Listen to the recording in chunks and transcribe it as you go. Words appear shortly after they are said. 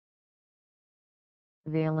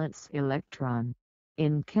Valence electron.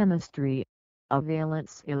 In chemistry, a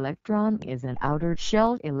valence electron is an outer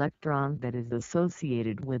shell electron that is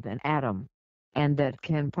associated with an atom, and that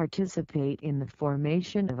can participate in the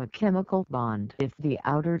formation of a chemical bond if the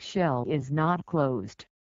outer shell is not closed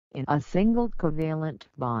in a single covalent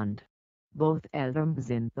bond. Both atoms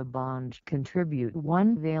in the bond contribute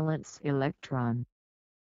one valence electron.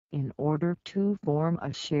 In order to form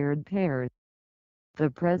a shared pair, the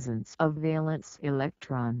presence of valence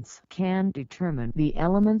electrons can determine the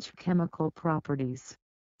element's chemical properties,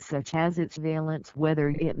 such as its valence, whether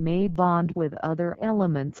it may bond with other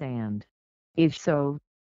elements, and, if so,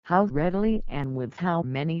 how readily and with how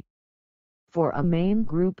many. For a main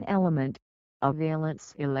group element, a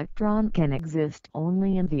valence electron can exist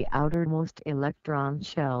only in the outermost electron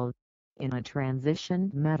shell. In a transition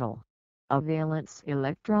metal, a valence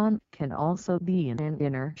electron can also be in an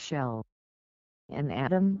inner shell. An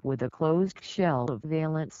atom with a closed shell of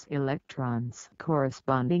valence electrons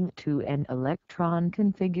corresponding to an electron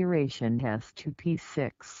configuration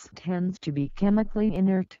S2p6 tends to be chemically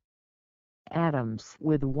inert. Atoms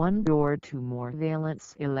with one or two more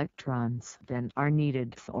valence electrons than are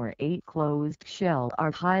needed for a closed shell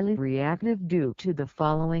are highly reactive due to the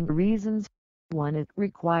following reasons. 1. It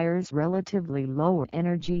requires relatively lower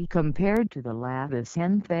energy compared to the lattice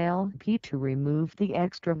enthalpy to remove the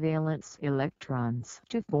extra valence electrons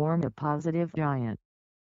to form a positive ion.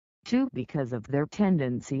 2. Because of their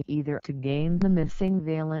tendency either to gain the missing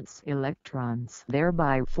valence electrons,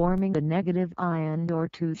 thereby forming a negative ion, or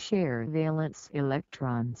to share valence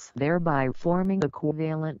electrons, thereby forming a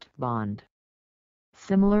covalent bond.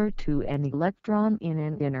 Similar to an electron in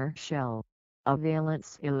an inner shell, a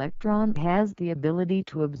valence electron has the ability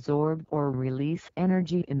to absorb or release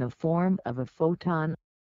energy in the form of a photon.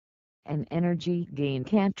 An energy gain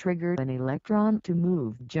can trigger an electron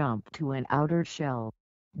to jump to an outer shell.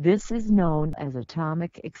 This is known as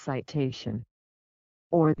atomic excitation.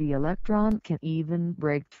 Or the electron can even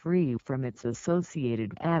break free from its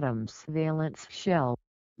associated atom's valence shell.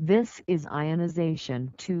 This is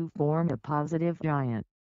ionization to form a positive ion.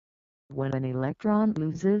 When an electron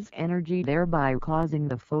loses energy, thereby causing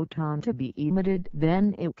the photon to be emitted,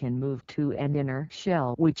 then it can move to an inner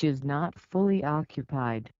shell which is not fully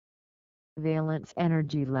occupied. Valence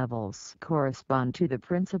energy levels correspond to the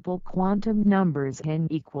principal quantum numbers n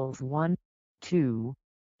equals 1, 2,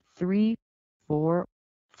 3, 4,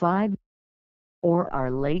 5, or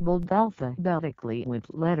are labeled alphabetically with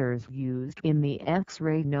letters used in the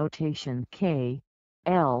X-ray notation K,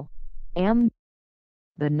 L, M.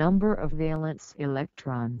 The number of valence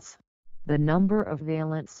electrons. The number of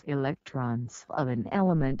valence electrons of an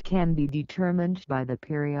element can be determined by the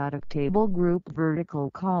periodic table group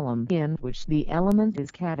vertical column in which the element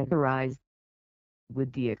is categorized.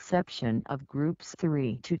 With the exception of groups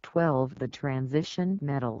 3 to 12, the transition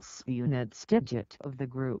metals units digit of the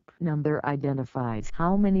group number identifies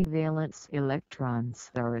how many valence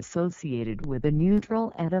electrons are associated with the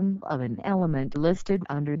neutral atom of an element listed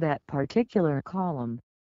under that particular column.